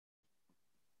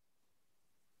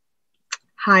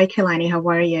Hi, Keilani. How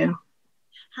are you?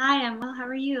 Hi, I'm well. How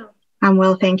are you? I'm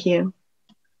well, thank you.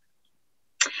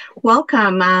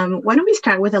 Welcome. Why don't we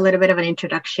start with a little bit of an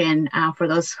introduction for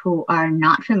those who are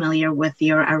not familiar with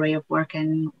your array of work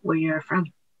and where you're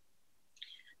from?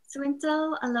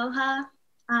 Suinto, aloha.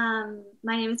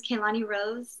 My name is Keilani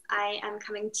Rose. I am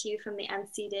coming to you from the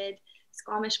unceded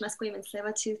Squamish, Musqueam, and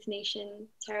Tsleil-Waututh Nation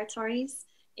territories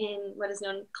in what is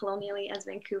known colonially as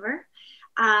Vancouver.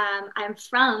 I'm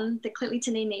from the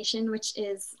Kitley Nation, which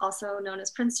is also known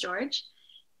as Prince George.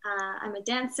 I'm a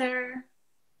dancer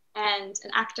and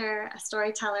an actor, a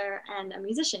storyteller, and a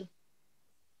musician.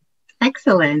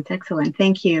 Excellent, excellent.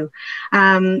 Thank you.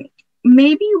 Um,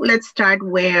 Maybe let's start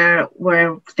where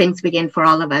things begin for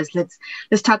all of us.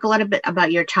 Let's talk a little bit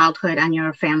about your childhood and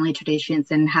your family traditions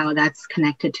and how that's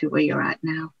connected to where you're at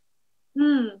now.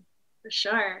 For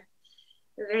sure.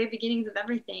 The very beginnings of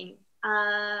everything.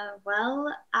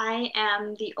 Well, I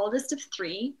am the oldest of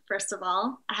three, first of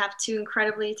all. I have two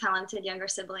incredibly talented younger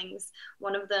siblings.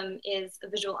 One of them is a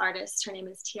visual artist. Her name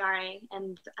is Tiare,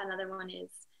 and another one is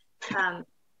um,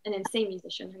 an insane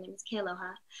musician. Her name is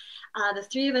Kealoha. The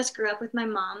three of us grew up with my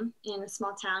mom in a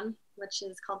small town, which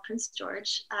is called Prince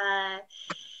George.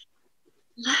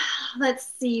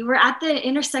 Let's see, we're at the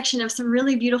intersection of some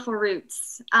really beautiful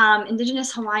roots,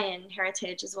 Indigenous Hawaiian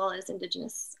heritage as well as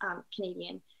Indigenous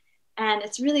Canadian. And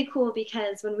it's really cool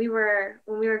because when we were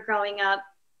growing up,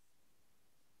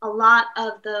 a lot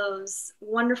of those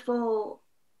wonderful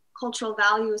cultural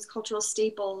values, cultural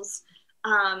staples,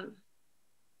 um,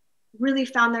 really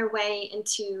found their way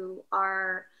into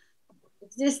our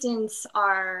existence,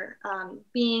 our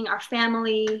being, our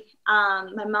family.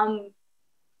 My mom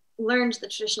learned the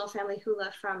traditional family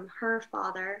hula from her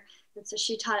father, and so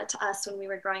she taught it to us when we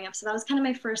were growing up. So that was kind of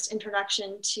my first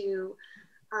introduction to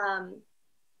um,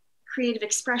 creative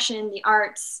expression, the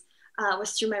arts,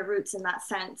 was through my roots in that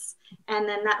sense. And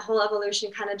then that whole evolution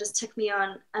kind of just took me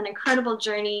on an incredible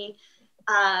journey,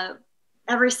 uh,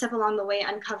 every step along the way,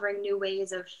 uncovering new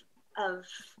ways of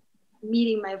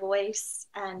meeting my voice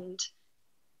and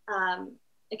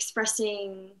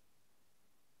expressing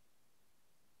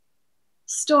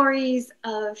stories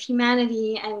of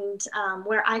humanity and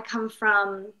where I come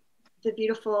from, the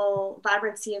beautiful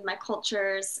vibrancy of my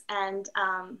cultures. And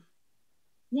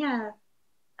yeah,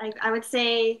 I would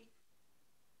say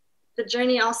the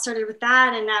journey all started with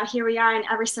that. And now here we are, and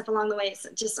every step along the way, it's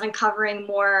just uncovering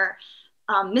more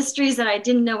mysteries that I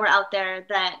didn't know were out there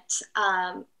that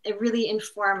it really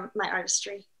inform my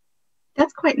artistry.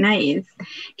 That's quite nice.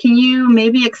 Can you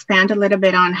maybe expand a little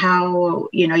bit on how,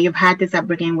 you've had this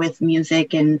upbringing with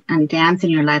music and dance in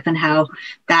your life and how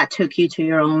that took you to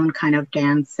your own kind of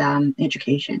dance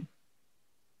education?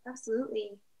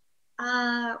 Absolutely.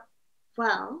 Uh,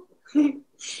 well,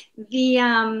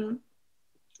 the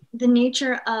the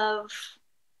nature of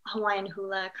Hawaiian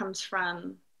hula comes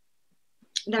from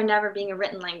there never being a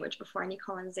written language before any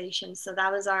colonization. So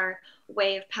that was our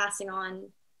way of passing on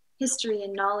history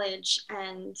and knowledge,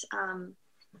 and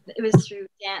it was through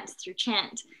dance, through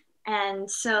chant.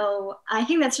 And so I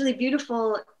think that's really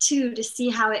beautiful too, to see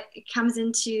how it comes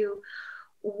into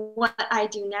what I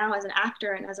do now as an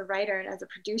actor and as a writer and as a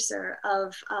producer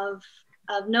of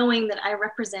knowing that I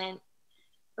represent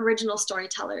original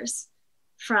storytellers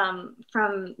from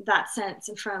that sense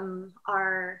and from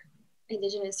our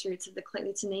indigenous roots of the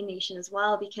Kitley Nation as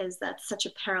well, because that's such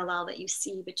a parallel that you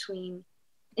see between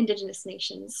indigenous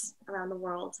nations around the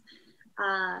world.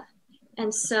 Uh,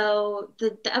 and so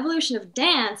the evolution of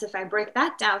dance, if I break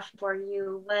that down for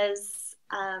you, was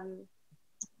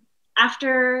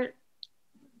after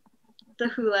the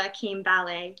hula came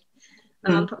ballet.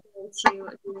 My mom Mm. put me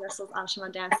into Universal's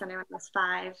Ashama Dance Center when I was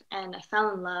 5, and I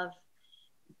fell in love.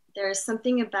 There's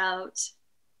something about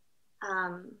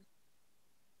um,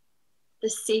 the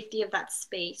safety of that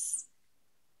space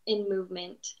in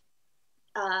movement,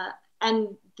 uh,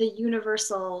 and the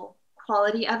universal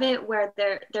quality of it, where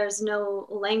there's no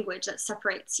language that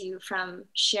separates you from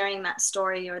sharing that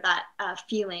story or that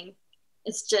feeling.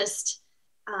 It's just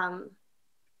um,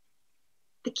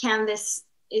 the canvas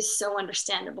is so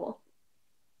understandable.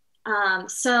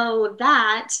 So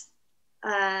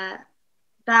uh,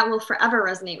 that will forever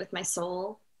resonate with my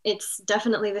soul. It's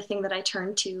definitely the thing that I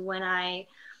turn to when I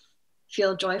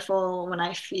feel joyful, when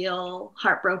I feel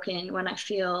heartbroken, when I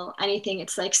feel anything.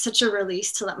 It's like such a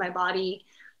release to let my body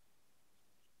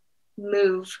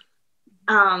move.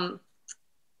 Um,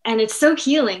 and it's so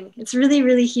healing. It's really,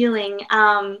 really healing.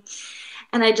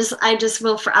 And I just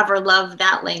will forever love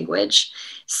that language.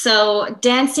 So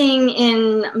dancing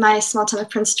in my small town of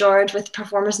Prince George with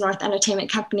Performers North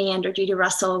Entertainment Company under Judy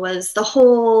Russell was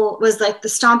like the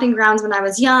stomping grounds when I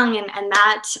was young. And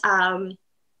that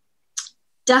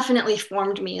definitely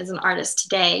formed me as an artist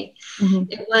today. Mm-hmm.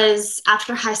 It was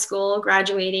after high school,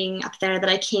 graduating up there, that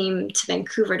I came to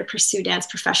Vancouver to pursue dance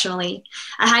professionally.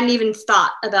 I hadn't even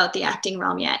thought about the acting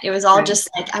realm yet. It was all just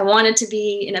like, I wanted to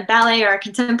be in a ballet or a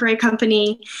contemporary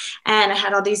company. And I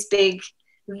had all these big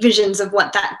visions of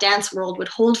what that dance world would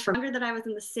hold for me. Longer that I was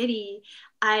in the city,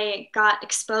 I got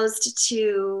exposed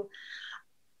to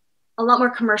a lot more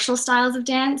commercial styles of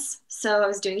dance. So I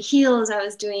was doing heels, I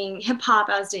was doing hip hop,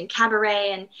 I was doing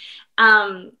cabaret.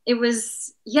 And it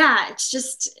was, it's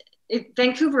just,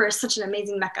 Vancouver is such an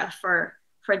amazing mecca for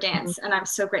dance. And I'm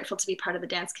so grateful to be part of the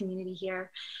dance community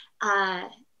here.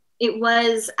 It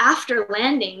was after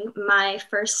landing my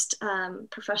first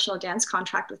professional dance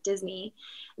contract with Disney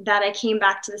that I came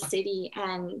back to the city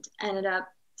and ended up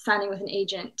signing with an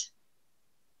agent,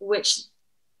 which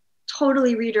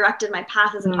totally redirected my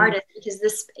path as an artist, because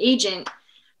this agent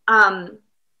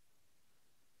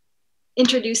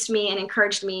introduced me and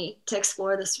encouraged me to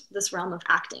explore this realm of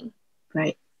acting.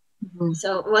 Right. Mm-hmm.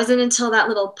 So it wasn't until that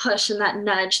little push and that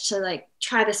nudge to like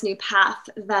try this new path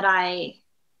that I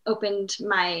opened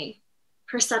my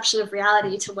perception of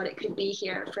reality to what it could be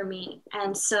here for me.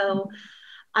 And so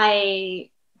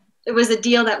it was a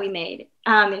deal that we made.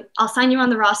 I'll sign you on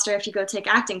the roster if you go take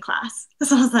acting class.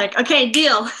 So I was like, okay,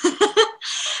 deal.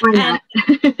 Why not?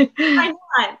 Why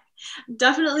not?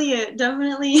 Definitely, what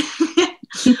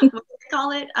do they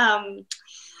call it?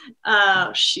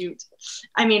 Shoot.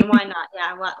 I mean, why not?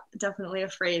 Yeah, well, definitely a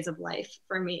phrase of life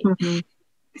for me. Mm-hmm.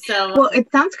 So, well,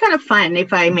 it sounds kind of fun,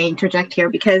 if I may interject here,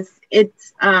 because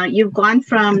it's you've gone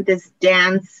from this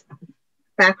dance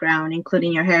background,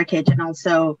 including your heritage, and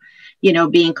also,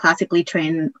 being classically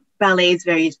trained. Ballet is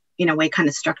very, in a way, kind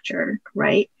of structured,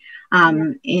 right?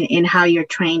 In how you're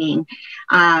training.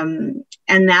 And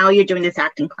now you're doing this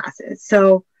acting classes.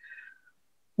 So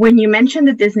when you mentioned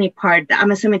the Disney part,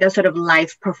 I'm assuming that's sort of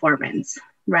live performance,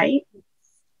 right?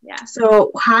 Yeah.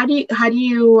 So how do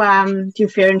you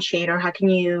differentiate, or how can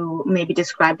you maybe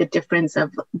describe the difference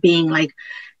of being like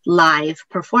live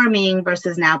performing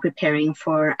versus now preparing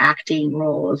for acting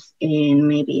roles in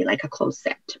maybe like a closed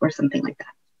set or something like that?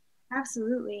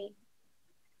 Absolutely.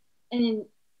 And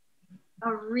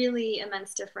a really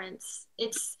immense difference.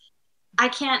 I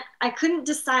couldn't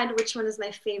decide which one is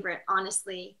my favorite,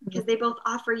 honestly, because they both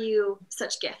offer you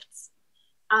such gifts.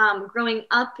 Growing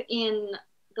up in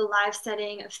the live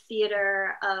setting of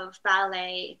theater, of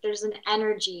ballet, there's an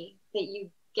energy that you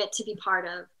get to be part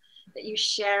of, that you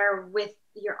share with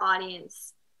your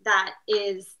audience, that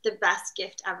is the best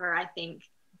gift ever, I think.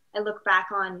 I look back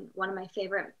on one of my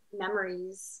favorite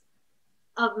memories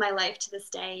of my life to this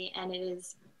day, and it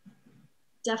is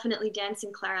definitely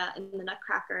dancing Clara in the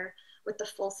Nutcracker with the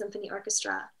full symphony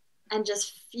orchestra, and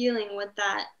just feeling what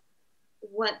that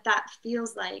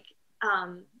feels like.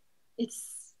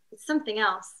 It's something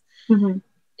else. Mm-hmm.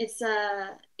 It's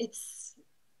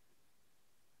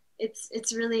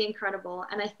really incredible.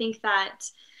 And I think that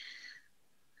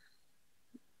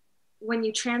when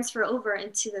you transfer over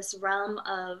into this realm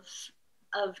of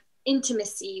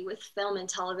intimacy with film and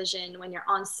television, when you're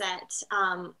on set,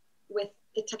 with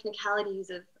the technicalities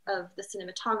of the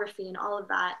cinematography and all of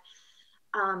that,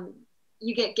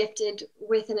 you get gifted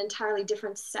with an entirely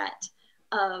different set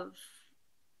of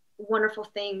wonderful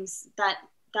things that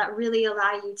really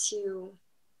allow you to,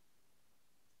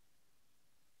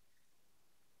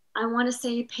 I want to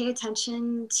say, pay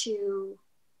attention to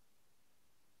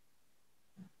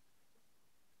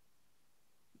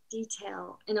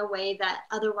detail in a way that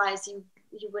otherwise you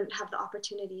wouldn't have the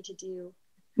opportunity to do.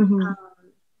 Mm-hmm.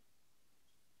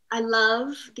 I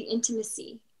love the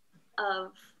intimacy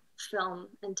of film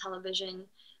and television,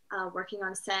 working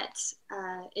on set.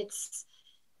 It's,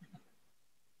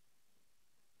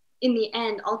 in the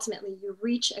end, ultimately, you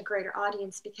reach a greater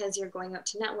audience because you're going out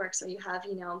to networks, or you have,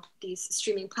 these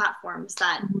streaming platforms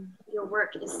that your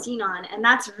work is seen on. And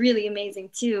that's really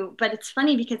amazing too. But it's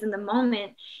funny because in the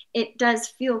moment, it does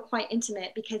feel quite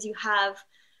intimate, because you have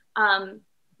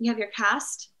your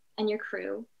cast and your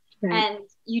crew, right, and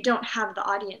you don't have the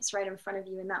audience right in front of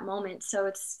you in that moment. So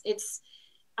it's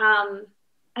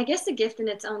I guess a gift in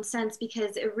its own sense,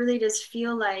 because it really does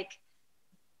feel like,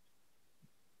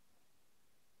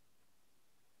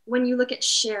 when you look at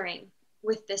sharing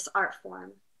with this art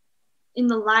form in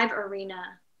the live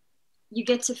arena, you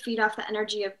get to feed off the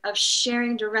energy of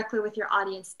sharing directly with your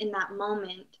audience in that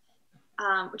moment.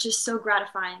 which is so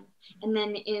gratifying. And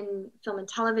then in film and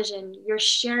television, you're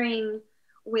sharing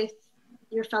with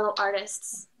your fellow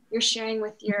artists, you're sharing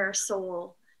with your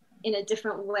soul in a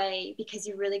different way, because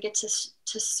you really get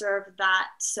to serve that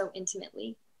so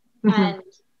intimately. Mm-hmm. And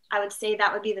I would say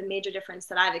that would be the major difference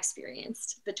that I've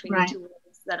experienced between the two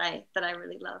worlds that I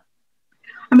really love.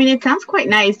 I mean, it sounds quite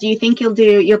nice. Do you think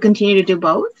you'll continue to do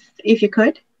both if you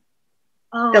could?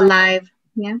 Oh, the live,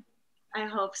 yeah. I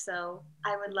hope so.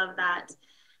 I would love that.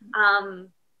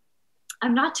 I'm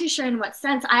not too sure in what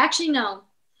sense. I actually know.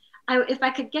 If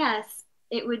I could guess,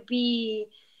 it would be.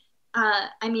 I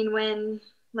mean,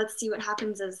 let's see what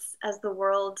happens as the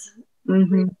world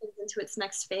moves into its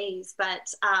next phase.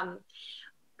 But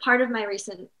part of my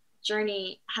recent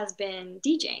journey has been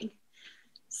DJing.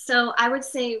 So I would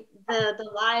say the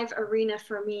live arena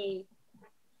for me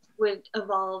would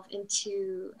evolve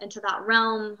into that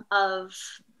realm of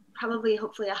probably,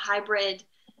 hopefully, a hybrid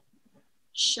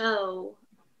show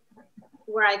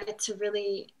where I get to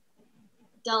really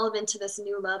delve into this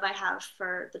new love I have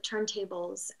for the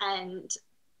turntables and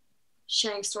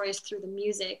sharing stories through the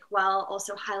music, while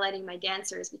also highlighting my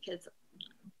dancers, because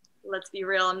let's be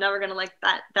real, I'm never going to let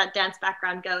that dance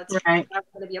background go. It's going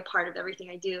to be a part of everything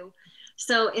I do.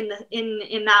 So in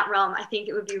that realm, I think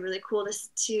it would be really cool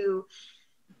to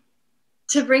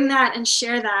bring that and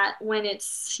share that when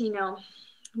it's,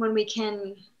 when we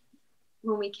can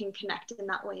connect in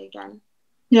that way again.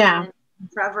 Yeah. And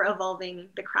forever evolving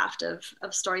the craft of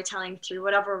storytelling through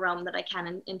whatever realm that I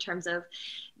can in terms of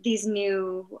these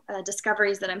new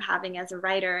discoveries that I'm having as a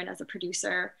writer and as a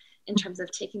producer, in terms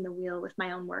of taking the wheel with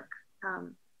my own work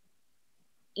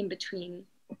in between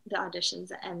the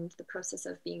auditions and the process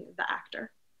of being the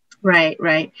actor.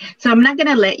 Right. So I'm not going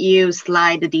to let you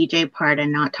slide the DJ part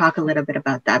and not talk a little bit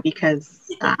about that,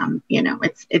 because,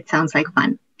 it sounds like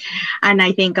fun. And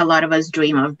I think a lot of us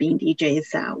dream of being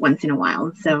DJs once in a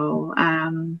while. So,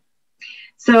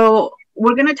 so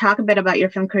we're going to talk a bit about your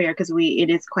film career, because it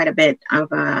is quite a bit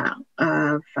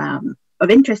of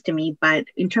interest to me. But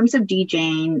in terms of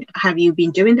DJing, have you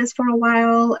been doing this for a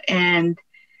while, and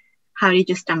how did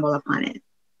you stumble upon it?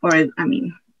 Or, I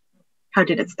mean, how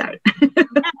did it start? How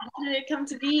did it come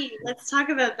to be? Let's talk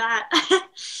about that.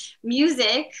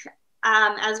 Music,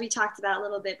 as we talked about a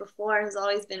little bit before, has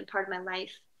always been a part of my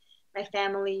life. My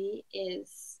family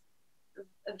is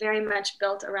very much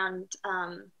built around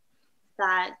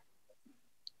that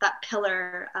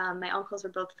pillar. My uncles were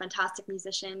both fantastic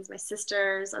musicians. My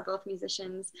sisters are both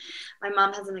musicians. My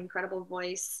mom has an incredible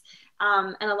voice.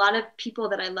 And a lot of people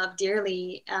that I love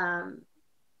dearly,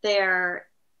 they're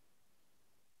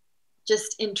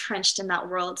just entrenched in that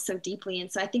world so deeply.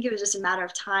 And so I think it was just a matter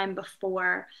of time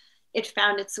before it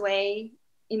found its way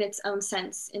in its own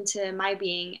sense into my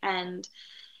being. And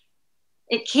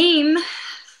it came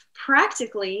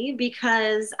practically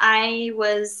because I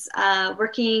was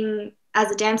working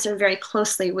as a dancer very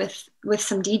closely with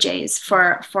some DJs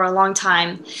for a long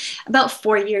time, about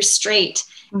 4 years straight.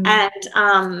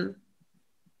 And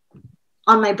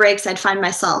on my breaks, I'd find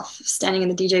myself standing in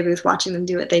the DJ booth watching them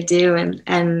do what they do.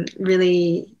 And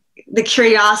really, the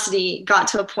curiosity got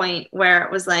to a point where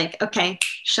it was like, okay,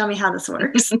 show me how this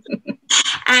works.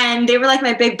 And they were like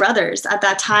my big brothers at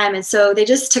that time. And so they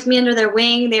just took me under their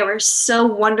wing. They were so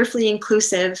wonderfully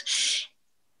inclusive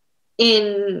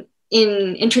in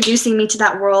introducing me to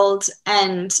that world,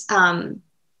 and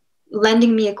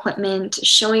lending me equipment,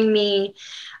 showing me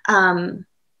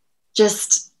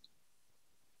just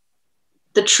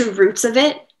the true roots of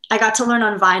it. I got to learn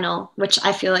on vinyl, which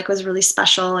I feel like was really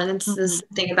special. And it's this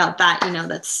thing about that,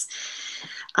 that's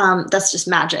just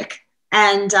magic.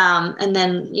 And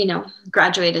then,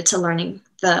 graduated to learning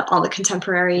all the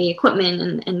contemporary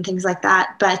equipment and things like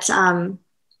that. But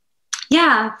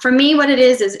yeah, for me, what it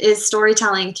is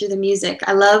storytelling through the music.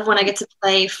 I love when I get to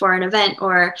play for an event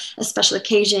or a special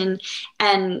occasion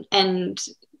and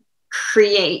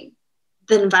create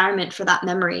the environment for that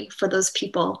memory for those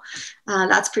people.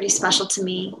 That's pretty special to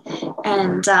me.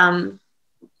 And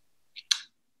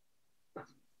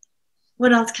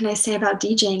what else can I say about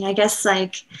DJing? I guess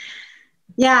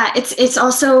it's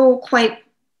also quite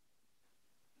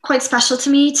special to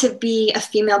me to be a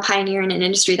female pioneer in an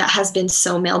industry that has been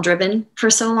so male driven for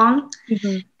so long.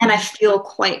 And I feel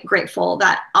quite grateful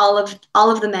that all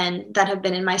of the men that have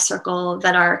been in my circle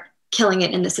that are killing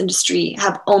it in this industry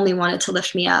have only wanted to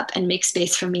lift me up and make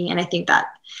space for me. And I think that,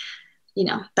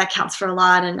 that counts for a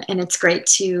lot, and it's great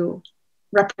to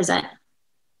represent.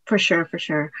 For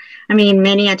sure. I mean,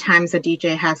 many a times a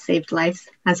DJ has saved lives.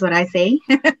 That's what I say,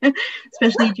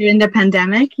 especially during the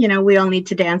pandemic. We all need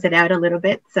to dance it out a little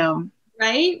bit. So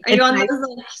right? Are you It's on nice. those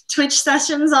like Twitch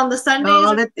sessions on the Sundays?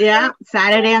 Oh, yeah,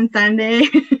 Saturday and Sunday.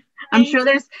 I'm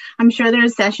Right? sure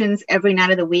there's sessions every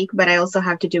night of the week, but I also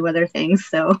have to do other things.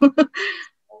 So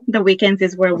the weekends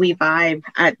is where we vibe,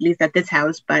 at least at this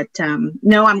house. But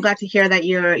no, I'm glad to hear that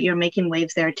you're making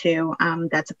waves there too.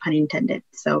 That's a pun intended.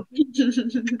 So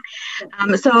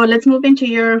so let's move into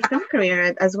your film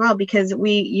career as well, because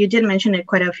you did mention it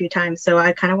quite a few times. So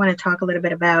I kind of want to talk a little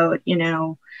bit about,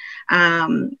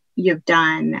 you've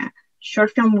done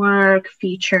short film work,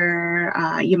 feature.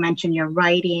 You mentioned your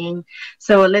writing.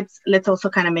 So let's also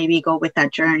kind of maybe go with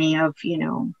that journey of,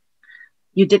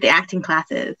 you did the acting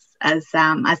classes as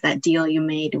that deal you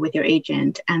made with your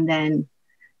agent, and then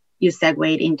you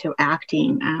segued into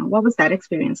acting. What was that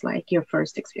experience like? Your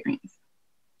first experience?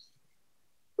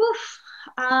 Oof.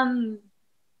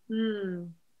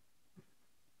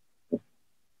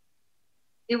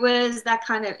 It was that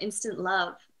kind of instant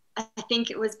love. I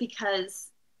think it was because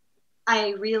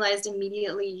I realized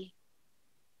immediately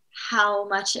how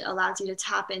much it allows you to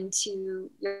tap into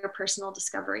your personal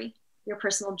discovery, your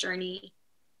personal journey.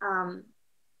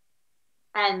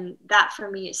 And that for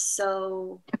me is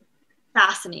so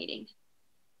fascinating.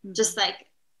 Just like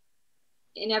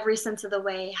in every sense of the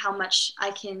way, how much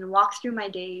I can walk through my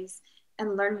days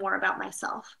and learn more about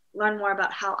myself, learn more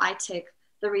about how I tick,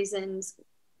 the reasons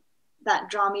that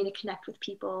draw me to connect with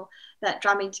people, that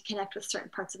draw me to connect with certain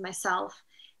parts of myself.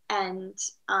 And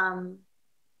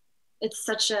it's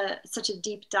such a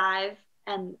deep dive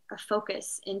and a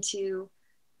focus into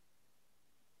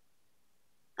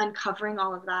uncovering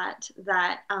all of that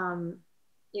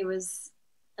it was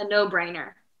a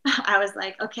no-brainer. I was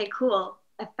like, okay, cool.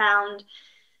 I found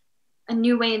a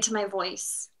new way into my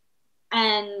voice.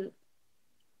 And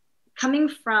coming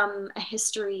from a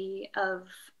history of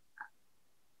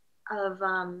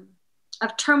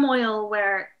turmoil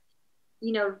where,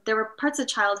 there were parts of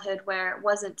childhood where it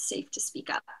wasn't safe to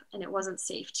speak up and it wasn't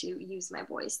safe to use my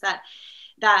voice,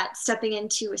 that stepping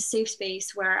into a safe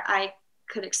space where I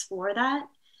could explore that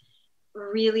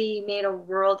really made a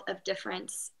world of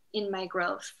difference in my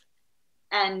growth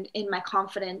and in my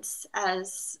confidence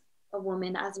as a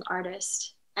woman, as an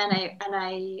artist. And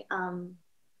I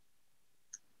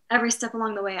every step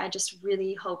along the way, I just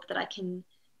really hope that I can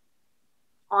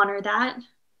honor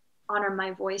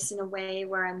my voice in a way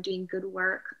where I'm doing good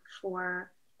work for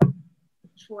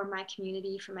my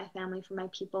community, for my family, for my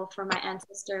people, for my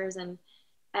ancestors, and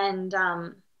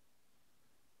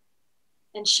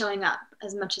showing up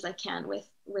as much as I can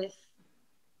with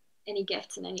any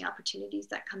gifts and any opportunities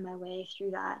that come my way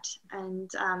through that. And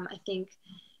I think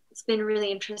it's been really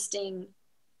interesting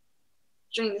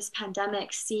during this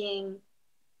pandemic, seeing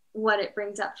what it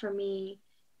brings up for me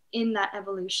in that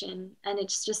evolution. And it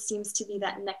just seems to be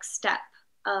that next step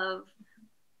of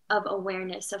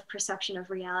awareness, of perception of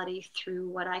reality through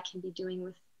what I can be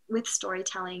doing with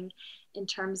storytelling, in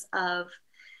terms of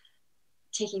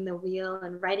taking the wheel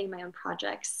and writing my own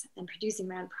projects and producing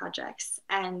my own projects,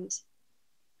 and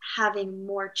having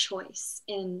more choice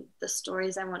in the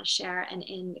stories I want to share and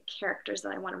in the characters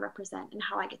that I want to represent and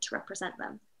how I get to represent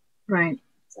them. Right.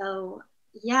 So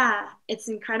yeah, it's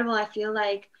incredible. I feel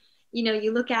like,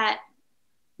 you look at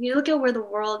where the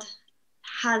world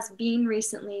has been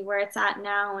recently, where it's at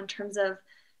now in terms of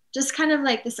just kind of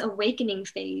like this awakening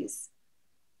phase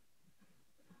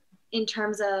in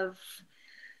terms of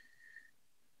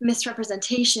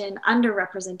misrepresentation,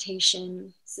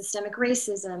 underrepresentation, systemic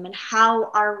racism, and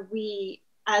how are we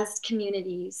as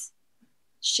communities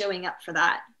showing up for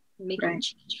that, making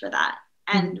change for that.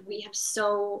 And we have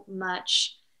so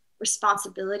much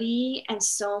responsibility and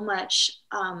so much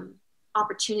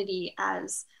opportunity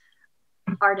as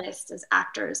artists, as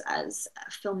actors, as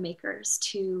filmmakers,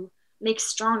 to make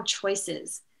strong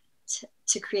choices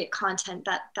to create content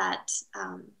that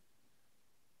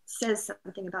says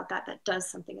something about that does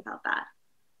something about that.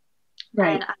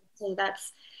 Right. And I would say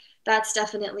that's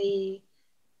definitely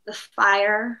the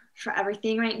fire for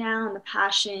everything right now, and the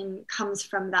passion comes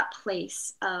from that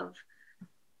place of,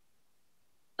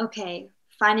 okay,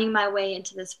 finding my way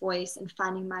into this voice and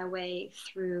finding my way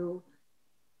through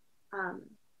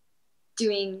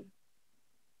doing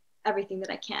everything that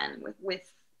I can with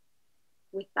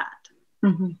that.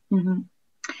 Mm-hmm,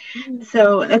 mm-hmm.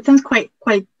 So that sounds quite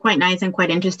nice and quite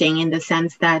interesting, in the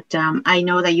sense that I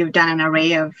know that you've done an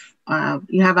array of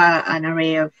an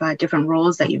array of different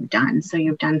roles that you've done. So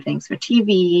you've done things for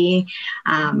TV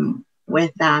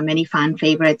with many fan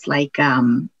favorites like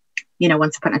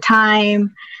Once Upon a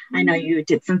Time. I know you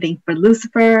did something for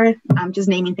Lucifer. I'm just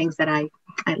naming things that I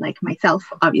like myself,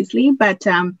 obviously. But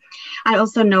I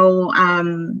also know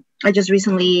I just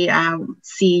recently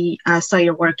saw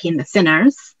your work in The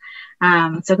Sinners.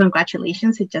 So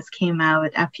congratulations. It just came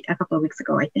out a couple of weeks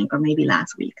ago, I think, or maybe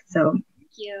last week. So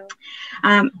Thank you.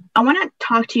 I want to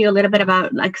talk to you a little bit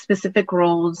about like specific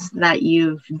roles that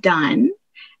you've done.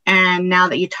 And now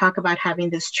that you talk about having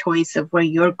this choice of where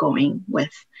you're going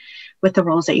with the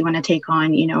roles that you want to take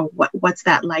on, you know, what's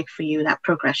that like for you, that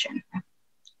progression?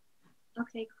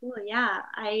 Okay, cool. Yeah.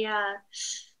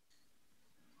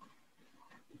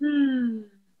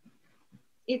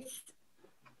 It's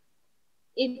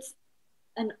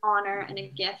an honor and a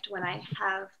gift when I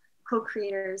have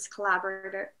co-creators,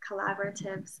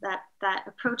 collaboratives that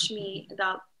approach me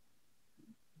about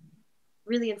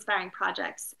really inspiring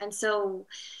projects. And so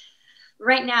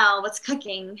right now what's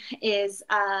cooking is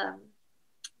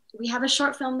we have a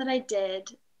short film that I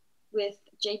did with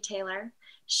Jade Taylor.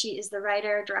 She is the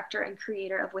writer, director, and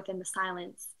creator of Within the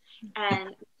Silence. And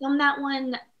we filmed that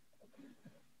one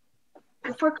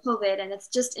before COVID, and it's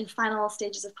just in final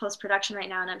stages of post-production right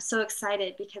now. And I'm so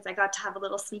excited because I got to have a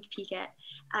little sneak peek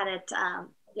at it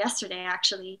yesterday,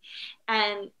 actually.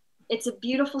 And it's a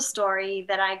beautiful story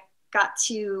that I got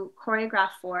to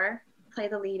choreograph for, play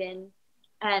the lead in,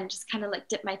 and just kind of like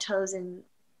dip my toes in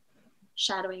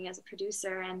shadowing as a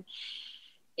producer. And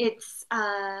it's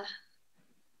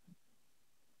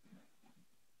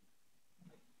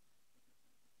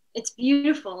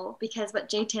beautiful because what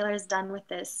Jade Taylor has done with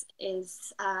this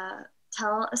is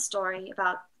tell a story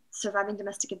about surviving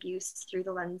domestic abuse through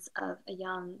the lens of a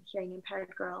young hearing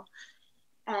impaired girl.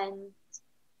 And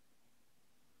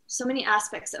so many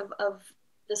aspects of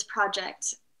this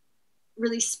project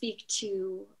really speak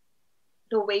to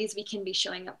the ways we can be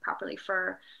showing up properly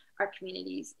for our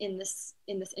communities in this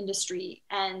industry.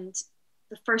 And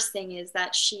the first thing is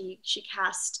that she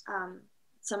cast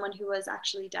someone who was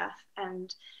actually deaf,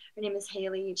 and her name is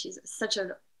Haley, and she's such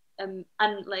a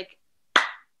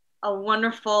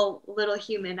wonderful little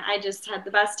human. I just had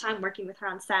the best time working with her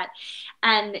on set,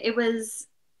 and it was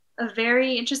a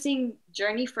very interesting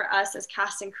journey for us as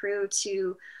cast and crew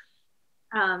to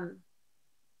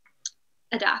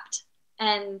adapt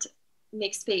and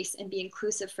make space and be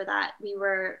inclusive for that. We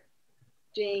were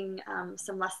doing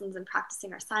some lessons and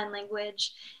practicing our sign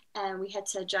language, and we had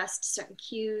to adjust certain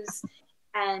cues.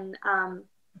 And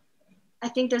I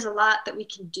think there's a lot that we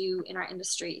can do in our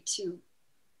industry to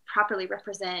properly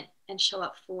represent and show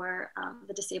up for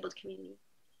the disabled community.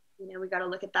 You know, we got to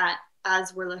look at that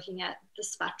as we're looking at the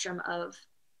spectrum of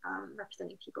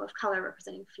representing people of color,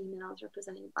 representing females,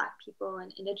 representing Black people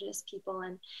and Indigenous people.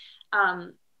 And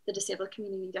the disabled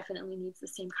community definitely needs the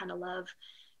same kind of love.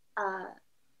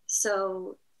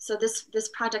 So this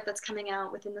project that's coming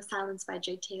out, Within the Silence by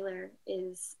Jade Taylor,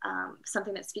 is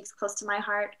something that speaks close to my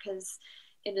heart because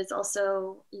it is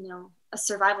also, you know, a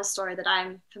survival story that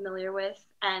I'm familiar with.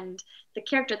 And the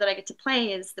character that I get to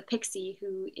play is the pixie,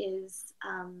 who is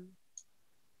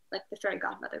like the fairy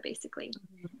godmother, basically.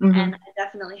 Mm-hmm. And I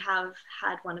definitely have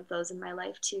had one of those in my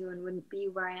life too, and wouldn't be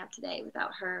where I am today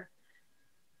without her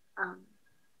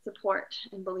support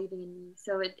and believing in me.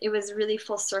 So it was really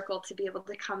full circle to be able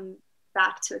to come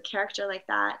back to a character like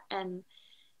that and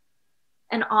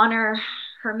honor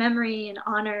her memory and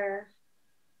honor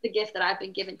the gift that I've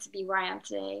been given to be where I am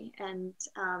today. And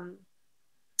so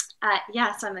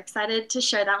I'm excited to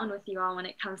share that one with you all when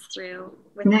it comes through.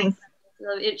 Nice.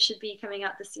 So it should be coming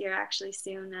out this year, actually,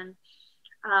 soon.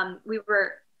 And we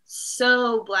were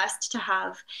so blessed to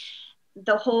have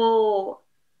the whole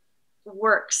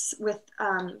works with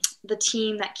the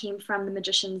team that came from the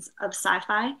Magicians of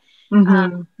Sci-Fi.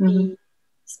 The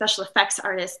special effects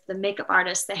artists, the makeup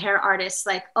artists, the hair artists,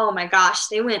 like, oh my gosh,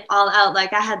 they went all out.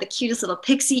 Like, I had the cutest little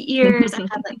pixie ears. I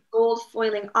had like gold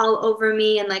foiling all over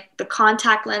me and like the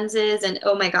contact lenses. And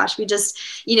oh my gosh, we just,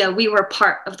 you know, we were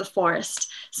part of the forest.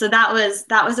 So that was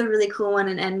a really cool one.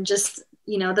 And just,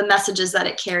 you know, the messages that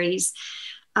it carries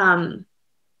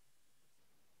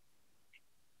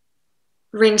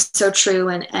rings so true.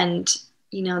 And,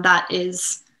 you know, that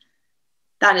is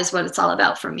what it's all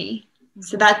about for me.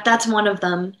 So that's one of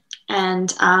them.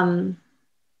 And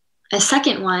a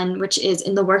second one, which is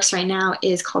in the works right now,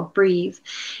 is called Breathe.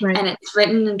 Right. And it's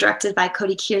written and directed by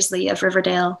Cody Kearsley of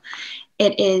Riverdale.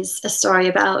 It is a story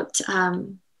about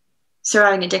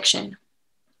surviving addiction.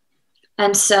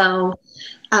 And so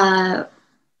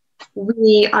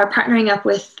we are partnering up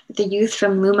with the youth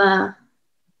from Luma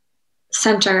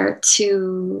Center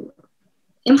to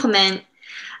implement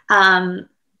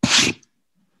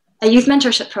a youth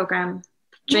mentorship program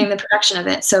during the production of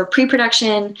it. So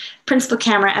pre-production, principal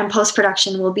camera, and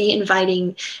post-production will be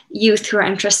inviting youth who are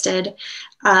interested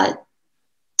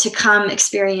to come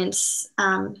experience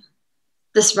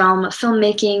this realm of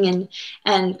filmmaking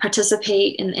and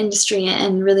participate in the industry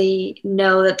and really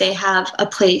know that they have a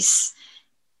place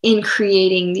in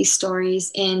creating these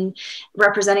stories, in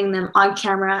representing them on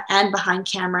camera and behind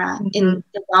camera, in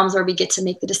the realms where we get to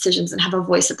make the decisions and have a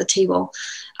voice at the table.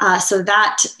 So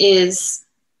that is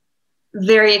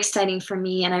very exciting for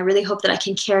me. And I really hope that I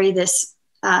can carry this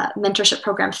mentorship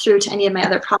program through to any of my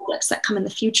other projects that come in the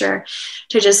future,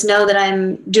 to just know that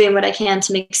I'm doing what I can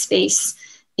to make space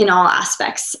in all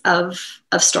aspects of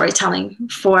storytelling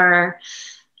for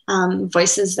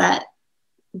voices that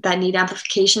need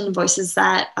amplification, voices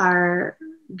that are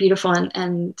beautiful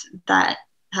and that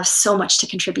have so much to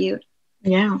contribute.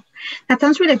 Yeah, that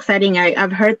sounds really exciting.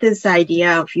 I've heard this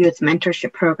idea of youth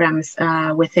mentorship programs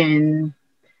within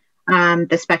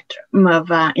the spectrum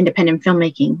of independent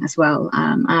filmmaking as well,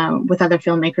 with other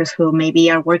filmmakers who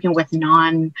maybe are working with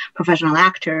non-professional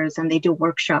actors, and they do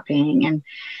workshopping and,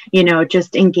 you know,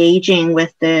 just engaging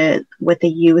with the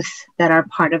youth that are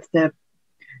part of the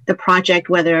project,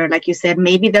 whether, like you said,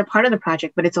 maybe they're part of the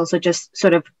project, but it's also just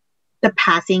sort of the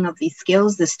passing of these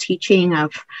skills, this teaching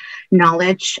of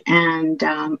knowledge, and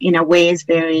in a way is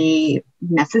very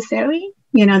necessary.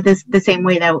 You know, the same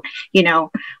way that, you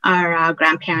know, our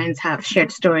grandparents have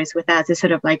shared stories with us is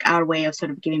sort of like our way of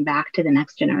sort of giving back to the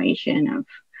next generation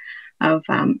of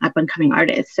up and coming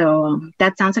artists. So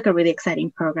that sounds like a really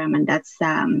exciting program, and that's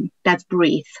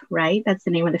Breathe, right? That's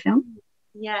the name of the film.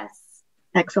 Yes.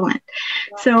 Excellent.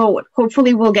 So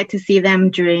hopefully we'll get to see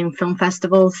them during film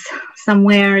festivals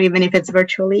somewhere, even if it's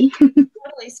virtually.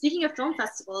 Totally. Speaking of film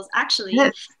festivals, actually,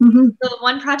 yes. The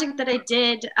one project that I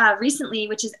did recently,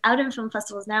 which is out in film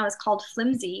festivals now, is called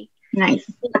Flimsy. Nice.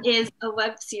 It is a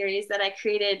web series that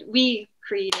we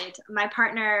created. My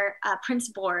partner, Prince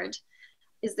Board,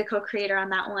 is the co-creator on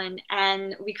that one,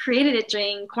 and we created it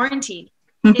during quarantine.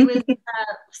 It was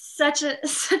such a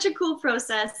cool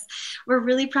process. We're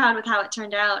really proud with how it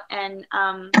turned out, and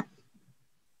I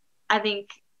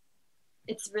think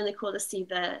it's really cool to see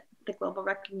the global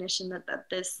recognition that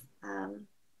this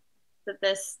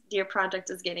dear project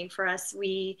is getting for us.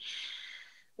 We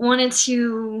wanted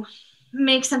to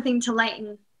make something to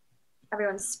lighten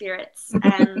everyone's spirits,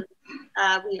 and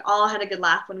we all had a good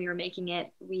laugh when we were making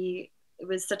it. It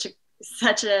was such a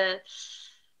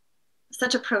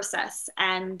process,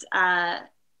 and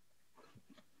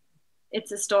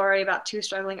it's a story about two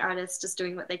struggling artists just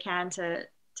doing what they can to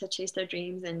chase their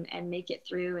dreams and make it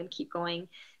through and keep going.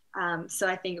 So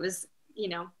I think it was, you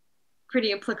know,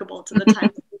 pretty applicable to the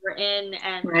times we were in,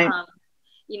 and right.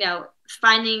 You know,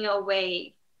 finding a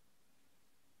way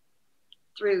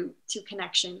through to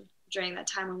connection during that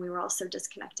time when we were all so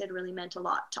disconnected really meant a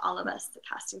lot to all of us, the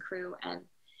cast and crew, and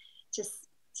just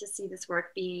to see this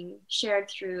work being shared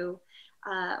through.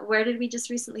 Where did we just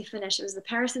recently finish? It was the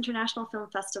Paris International Film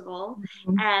Festival,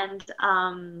 and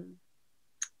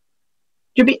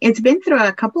it's been through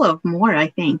a couple of more, I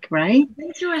think, right? It's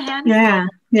been through a handful.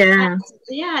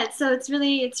 Yeah. So it's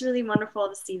really wonderful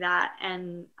to see that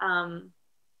and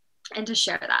to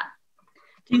share that.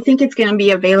 Do you think it's going to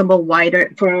be available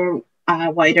wider,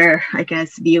 I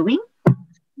guess, viewing?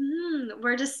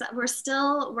 We're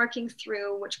still working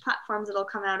through which platforms it'll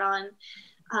come out on,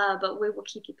 but we will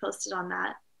keep you posted on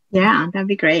that. Yeah, that'd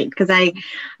be great, because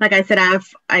like I said,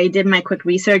 I did my quick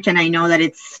research, and I know that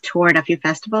it's toured a few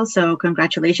festivals. So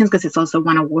congratulations, because it's also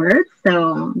won awards.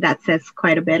 So that says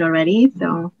quite a bit already.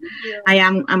 So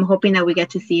I'm hoping that we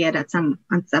get to see it at some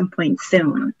point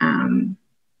soon.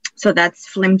 So that's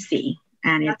Flimsy,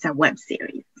 and it's a web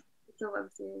series. It's a web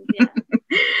series, yeah.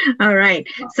 All right.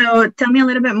 So tell me a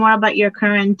little bit more about your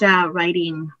current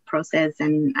writing process.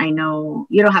 And I know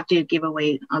you don't have to give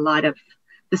away a lot of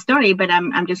the story, but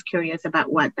I'm just curious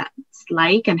about what that's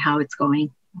like and how it's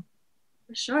going.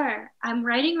 For sure. I'm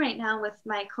writing right now with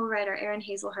my co-writer, Erin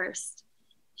Hazelhurst.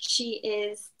 She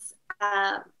is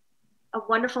a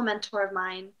wonderful mentor of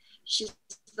mine. She's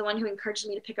the one who encouraged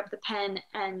me to pick up the pen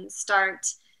and start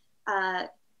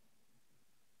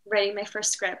writing my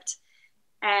first script.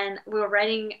 And we were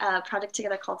writing a project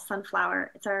together called Sunflower.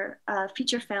 It's our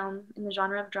feature film in the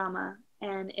genre of drama.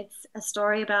 And it's a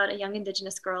story about a young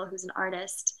Indigenous girl who's an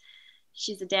artist.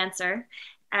 She's a dancer,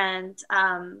 and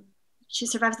she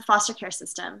survives the foster care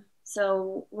system.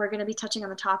 So we're going to be touching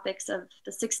on the topics of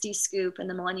the 60s scoop and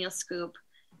the millennial scoop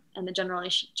and the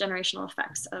generational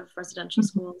effects of residential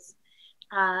schools.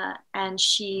 And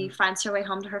she finds her way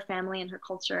home to her family and her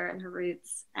culture and her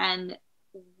roots. And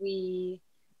we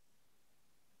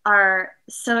are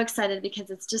so excited because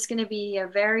it's just going to be a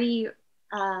very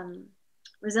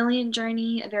resilient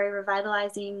journey, a very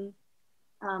revitalizing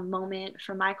moment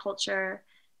for my culture,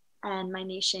 and my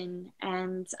nation.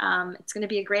 And it's going to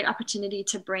be a great opportunity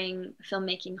to bring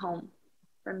filmmaking home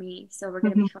for me. So we're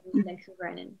going to be filming in Vancouver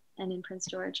and in Prince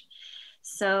George.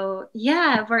 So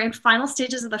yeah, we're in final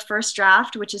stages of the first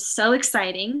draft, which is so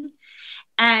exciting.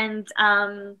 And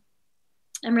I'm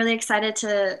really excited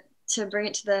to bring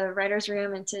it to the writer's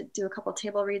room and to do a couple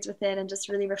table reads with it and just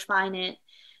really refine it.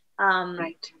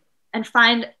 Right. And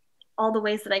find all the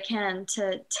ways that I can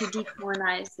to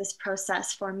decolonize this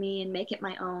process for me and make it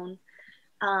my own.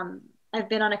 I've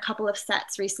been on a couple of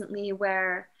sets recently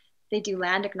where they do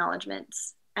land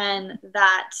acknowledgements, and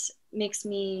that makes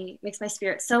my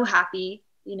spirit so happy.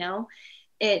 You know,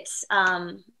 it's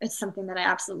something that I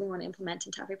absolutely want to implement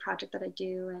into every project that I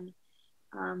do,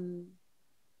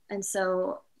 and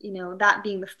so, you know, that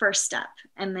being the first step,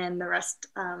 and then the rest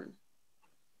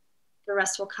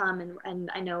will come, and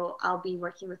I know I'll be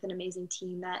working with an amazing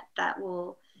team that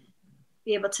will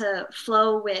be able to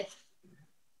flow with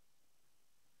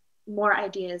more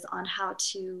ideas on how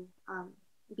to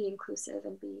be inclusive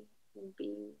and be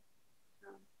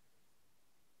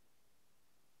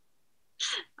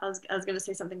I was going to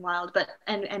say something wild, but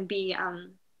and be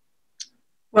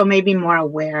well, maybe more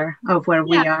aware of where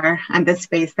we are and the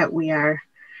space that we are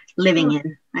living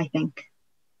in, I think.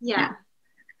 Yeah.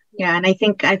 And I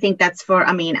think that's for,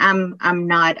 I mean, I'm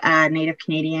not a native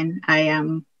Canadian. I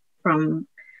am from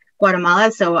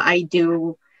Guatemala, so I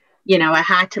do, you know, I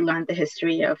had to learn the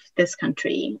history of this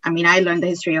country. I mean, I learned the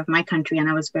history of my country, and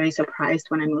I was very surprised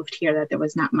when I moved here that there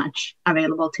was not much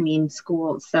available to me in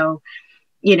schools. So,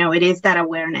 you know, it is that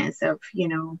awareness of, you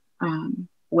know,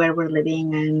 where we're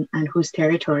living and whose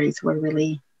territories we're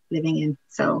really living in.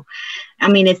 So,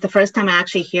 I mean, it's the first time I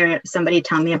actually hear somebody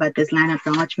tell me about this land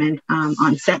acknowledgement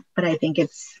on set, but I think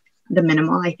it's the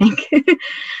minimal, I think.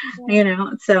 You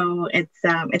know, so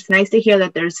it's nice to hear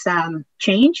that there's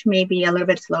change, maybe a little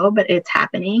bit slow, but it's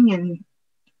happening. And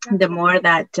the more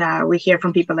that we hear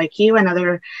from people like you and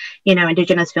other, you know,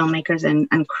 Indigenous filmmakers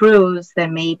and crews,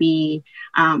 then maybe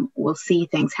we'll see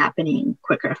things happening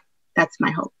quicker. That's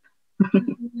my hope.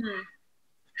 One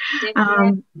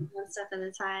step at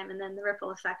a time, and then the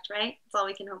ripple effect, right? That's all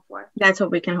we can hope for. That's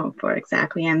what we can hope for,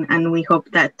 exactly. And we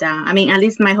hope that, I mean, at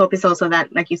least my hope is also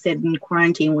that, like you said, in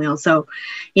quarantine, we'll also,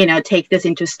 you know, take this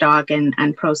into stock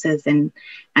and process and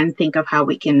think of how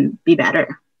we can be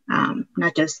better,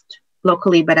 not just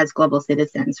locally, but as global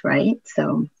citizens, right?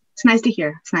 So it's nice to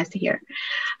hear. It's nice to hear.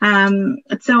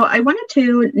 So I wanted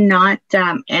to not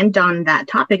end on that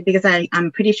topic because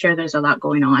I'm pretty sure there's a lot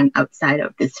going on outside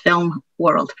of this film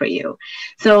world for you.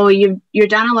 So you're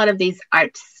done a lot of these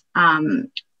arts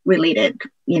related,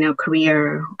 you know,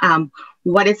 career.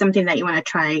 What is something that you want to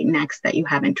try next that you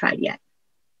haven't tried yet?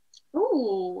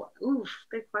 Ooh,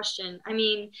 good question. I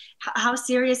mean, how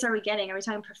serious are we getting? Are we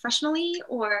talking professionally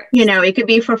or? You know, it could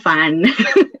be for fun.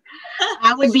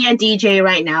 I would be a DJ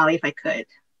right now if I could.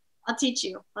 I'll teach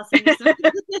you. I'll send you some.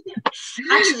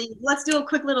 Actually, let's do a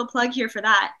quick little plug here for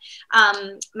that.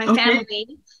 My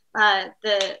family,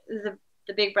 the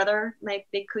big brother, my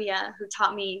big kuya, who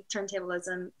taught me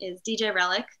turntablism, is DJ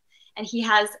Relic. And he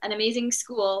has an amazing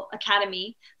school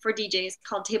academy for DJs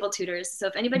called Table Tutors. So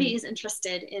if anybody is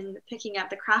interested in picking up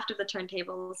the craft of the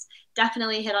turntables,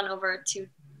 definitely head on over to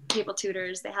Table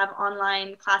Tutors. They have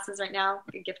online classes right now,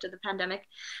 a gift of the pandemic.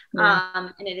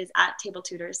 And it is at Table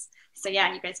Tutors. So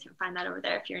yeah, you guys can find that over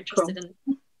there if you're interested in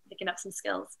picking up some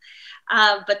skills.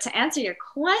 But to answer your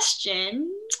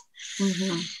question,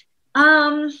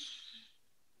 I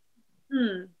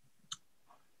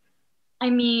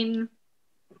mean,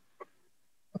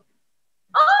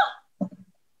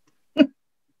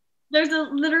 there's a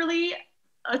little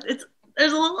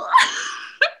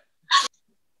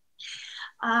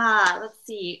let's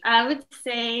see. I would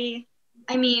say,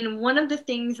 I mean, one of the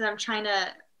things that I'm trying to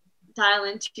dial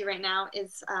into right now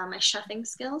is my chefing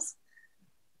skills.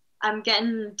 I'm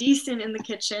getting decent in the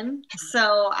kitchen,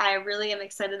 so I really am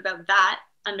excited about that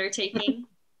undertaking.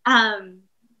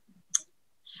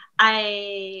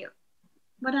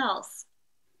 What else?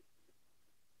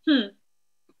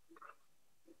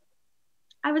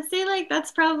 I would say like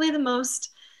that's probably the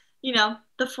most, you know,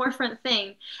 the forefront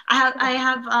thing. I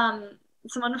have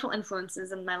some wonderful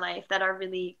influences in my life that are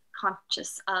really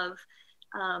conscious of,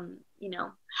 you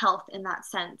know, health in that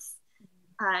sense.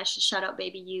 I should shout out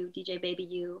Baby You, DJ Baby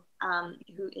You,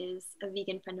 who is a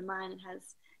vegan friend of mine and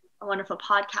has a wonderful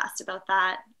podcast about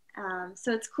that.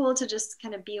 So it's cool to just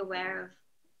kind of be aware of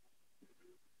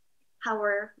how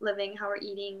we're living, how we're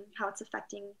eating, how it's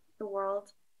affecting the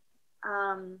world.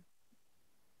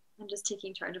 And just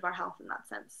taking charge of our health in that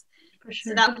sense. For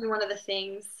sure. So that would be one of the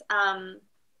things.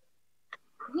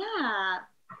 Yeah.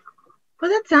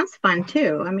 Well, that sounds fun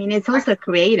too. I mean, it's also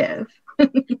creative.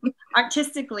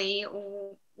 Artistically,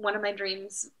 one of my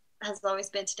dreams has always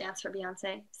been to dance for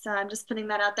Beyonce. So I'm just putting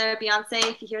that out there.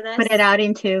 Beyonce, if you hear this, Put it out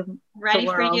into the ready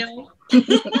for world. you.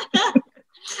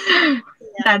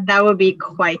 That would be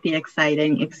quite the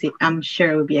exciting, I'm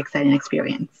sure it would be exciting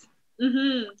experience.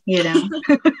 Mm-hmm. You know,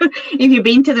 if you've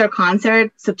been to their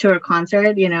concert, to her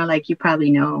concert, you know, like you probably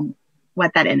know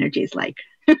what that energy is like.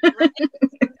 Right.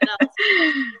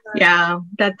 Yeah,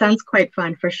 that sounds quite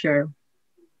fun for sure.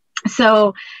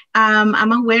 So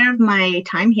I'm aware of my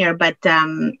time here, but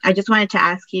I just wanted to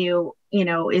ask you, you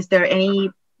know, is there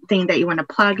anything that you want to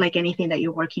plug, like anything that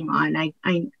you're working on? I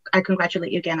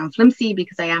congratulate you again on Flimsy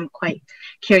because I am quite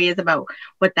curious about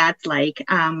what that's like.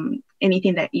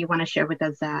 Anything that you want to share with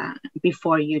us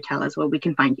before you tell us where we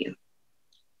can find you?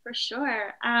 For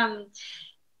sure.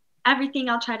 Everything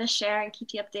I'll try to share and keep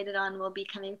you updated on will be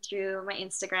coming through my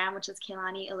Instagram, which is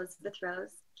Keilani Elizabeth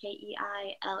Rose,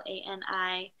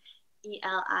 KEILANI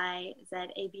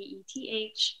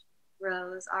ELIZABETH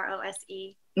Rose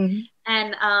ROSE. Mm-hmm.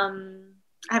 And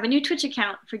I have a new Twitch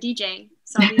account for DJing,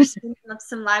 so I'll be streaming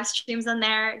some live streams on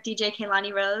there. DJ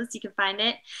Keilani Rose, you can find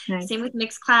it. Nice. Same with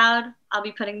Mixcloud. I'll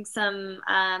be putting some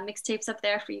mixtapes up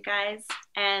there for you guys.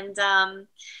 And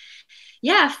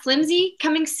yeah, Flimsy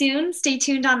coming soon. Stay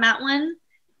tuned on that one.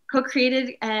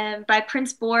 Co-created by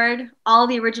Prince Board. All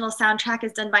the original soundtrack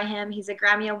is done by him. He's a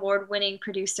Grammy Award-winning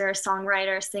producer,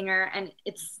 songwriter, singer, and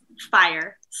it's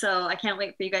fire. So I can't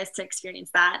wait for you guys to experience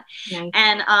that. Nice.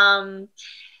 And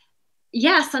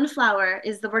yeah, Sunflower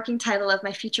is the working title of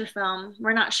my feature film.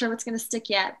 We're not sure what's going to stick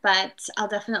yet, but I'll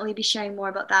definitely be sharing more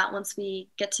about that once we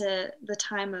get to the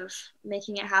time of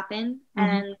making it happen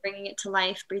and bringing it to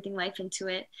life, breathing life into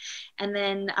it. And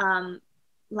then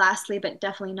lastly, but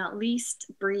definitely not least,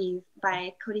 Breathe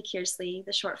by Cody Kearsley,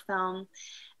 the short film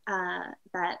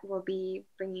that we'll be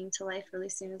bringing to life really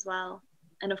soon as well.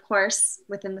 And of course,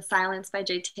 Within the Silence by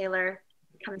Jay Taylor,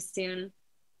 coming soon.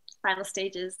 Final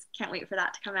stages. Can't wait for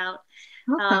that to come out.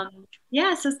 Okay.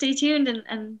 Yeah, so stay tuned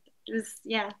and it was,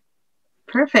 yeah.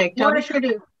 Perfect. I'll be sure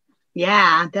to,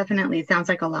 yeah, definitely. It sounds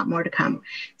like a lot more to come.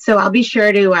 So I'll be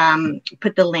sure to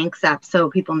put the links up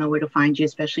so people know where to find you,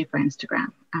 especially for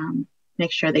Instagram.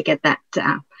 Make sure they get that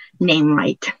name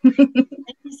right. Thank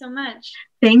you so much.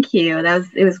 Thank you.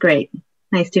 It was great.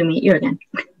 Nice to meet you again.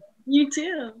 You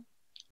too.